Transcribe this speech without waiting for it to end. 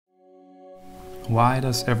Why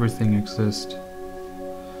does everything exist?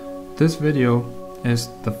 This video is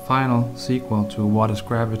the final sequel to What is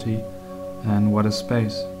Gravity and What is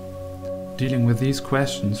Space. Dealing with these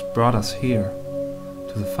questions brought us here,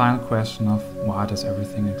 to the final question of why does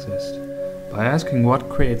everything exist. By asking what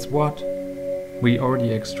creates what, we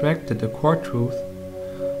already extracted the core truth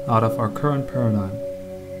out of our current paradigm.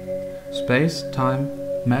 Space, time,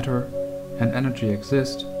 matter, and energy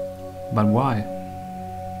exist, but why?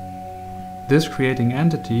 This creating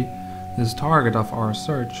entity is the target of our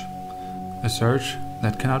search, a search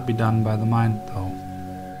that cannot be done by the mind though.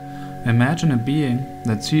 Imagine a being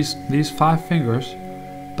that sees these 5 fingers,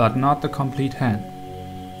 but not the complete hand.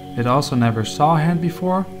 It also never saw a hand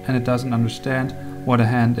before, and it doesn't understand what a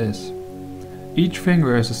hand is. Each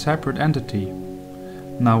finger is a separate entity.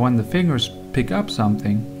 Now when the fingers pick up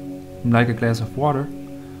something, like a glass of water,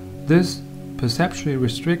 this perceptually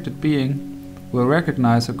restricted being will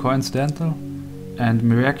recognize a coincidental and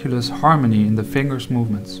miraculous harmony in the fingers'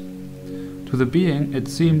 movements. To the being, it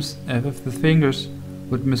seems as if the fingers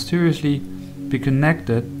would mysteriously be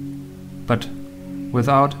connected, but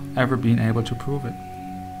without ever being able to prove it.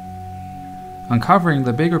 Uncovering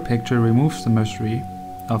the bigger picture removes the mystery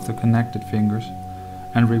of the connected fingers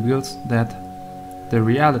and reveals that the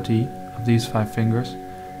reality of these 5 fingers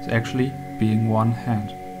is actually being one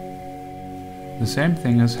hand. The same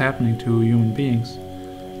thing is happening to human beings,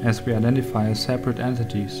 as we identify as separate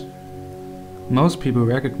entities. Most people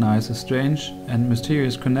recognize a strange and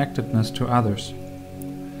mysterious connectedness to others.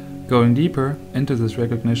 Going deeper into this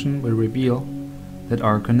recognition will reveal that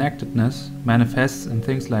our connectedness manifests in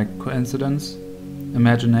things like coincidence,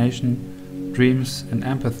 imagination, dreams, and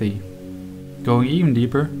empathy. Going even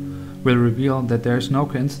deeper will reveal that there is no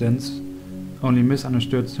coincidence, only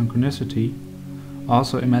misunderstood synchronicity.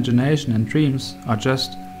 Also, imagination and dreams are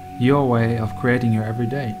just your way of creating your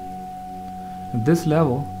everyday. At this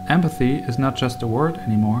level, empathy is not just a word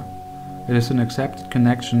anymore, it is an accepted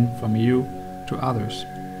connection from you to others.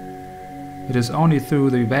 It is only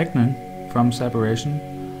through the awakening from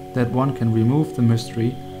separation that one can remove the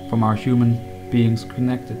mystery from our human being's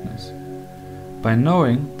connectedness. By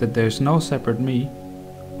knowing that there is no separate me,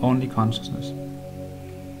 only consciousness.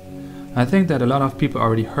 I think that a lot of people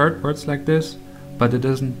already heard words like this, but it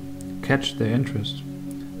doesn't catch their interest.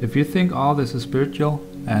 If you think all this is spiritual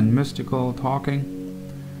and mystical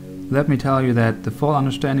talking, let me tell you that the full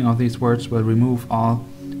understanding of these words will remove all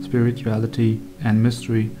spirituality and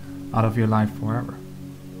mystery out of your life forever.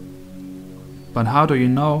 But how do you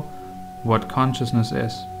know what consciousness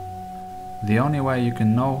is? The only way you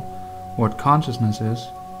can know what consciousness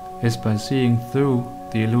is by seeing through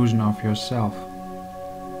the illusion of yourself.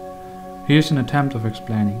 Here's an attempt of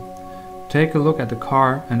explaining. Take a look at the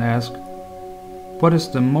car and ask, what is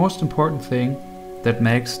the most important thing that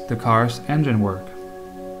makes the car's engine work?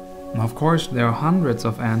 Of course, there are hundreds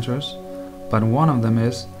of answers, but one of them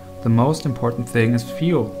is, the most important thing is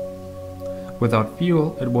fuel. Without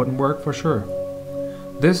fuel, it wouldn't work for sure.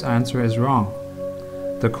 This answer is wrong.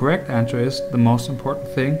 The correct answer is, the most important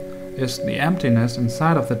thing is the emptiness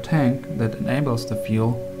inside of the tank that enables the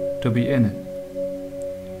fuel to be in it.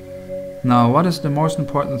 Now, what is the most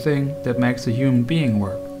important thing that makes a human being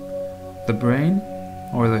work? The brain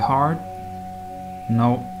or the heart?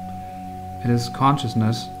 No, it is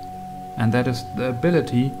consciousness, and that is the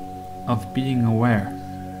ability of being aware.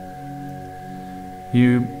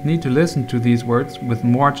 You need to listen to these words with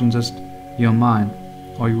more than just your mind,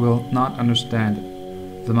 or you will not understand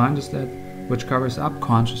it. The mind is that which covers up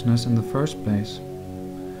consciousness in the first place.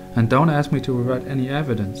 And don't ask me to provide any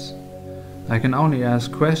evidence. I can only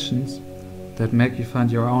ask questions that make you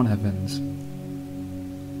find your own evidence.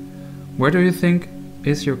 Where do you think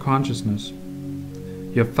is your consciousness?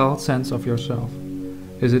 Your felt sense of yourself?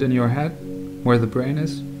 Is it in your head, where the brain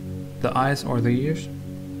is, the eyes or the ears?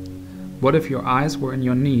 What if your eyes were in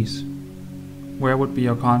your knees? Where would be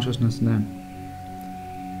your consciousness then?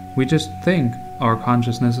 We just think our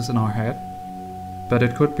consciousness is in our head, but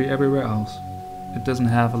it could be everywhere else. It doesn't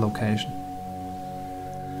have a location.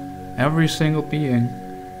 Every single being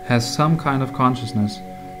has some kind of consciousness,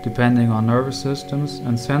 depending on nervous systems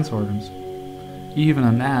and sense organs. Even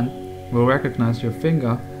an ant will recognize your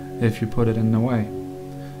finger if you put it in the way.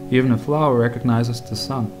 Even a flower recognizes the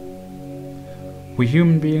sun. We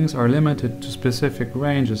human beings are limited to specific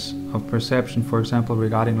ranges of perception, for example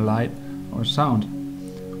regarding light or sound.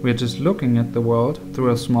 We are just looking at the world through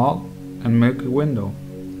a small and milky window.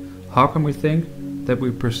 How can we think that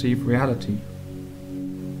we perceive reality?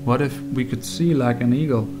 What if we could see like an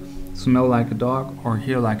eagle, smell like a dog, or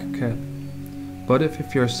hear like a cat? What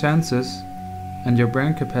if your senses and your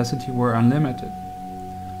brain capacity were unlimited?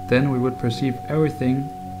 then we would perceive everything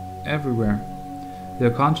everywhere.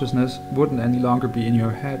 Your consciousness wouldn't any longer be in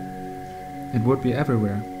your head. It would be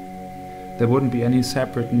everywhere. There wouldn't be any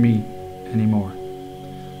separate me anymore.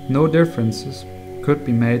 No differences could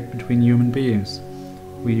be made between human beings.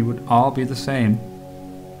 We would all be the same,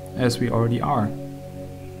 as we already are.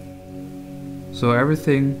 So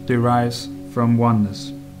everything derives from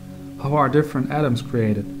oneness. How are different atoms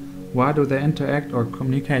created? Why do they interact or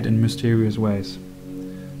communicate in mysterious ways?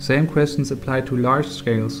 Same questions apply to large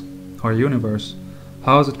scales, our universe.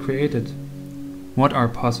 How is it created? What are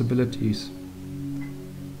possibilities?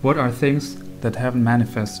 What are things that haven't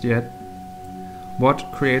manifested yet?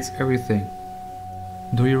 What creates everything?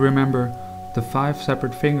 Do you remember the 5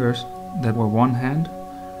 separate fingers that were one hand?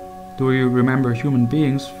 Do you remember human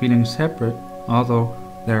beings feeling separate although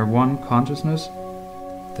they are one consciousness?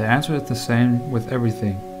 The answer is the same with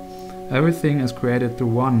everything. Everything is created through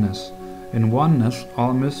oneness. In oneness,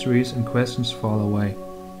 all mysteries and questions fall away.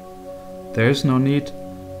 There is no need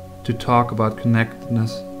to talk about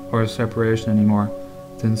connectedness or separation anymore,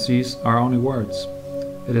 since these are only words.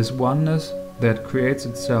 It is oneness that creates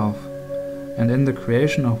itself, and in the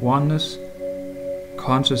creation of oneness,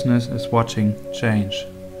 consciousness is watching change,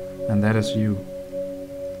 and that is you.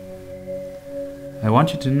 I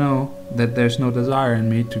want you to know that there's no desire in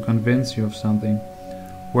me to convince you of something.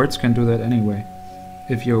 Words can do that anyway.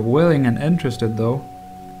 If you're willing and interested though,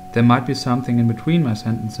 there might be something in between my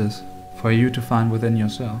sentences for you to find within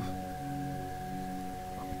yourself.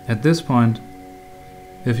 At this point,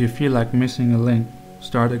 if you feel like missing a link,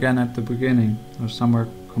 start again at the beginning or somewhere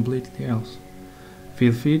completely else.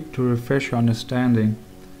 Feel free to refresh your understanding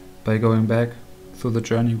by going back through the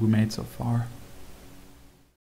journey we made so far.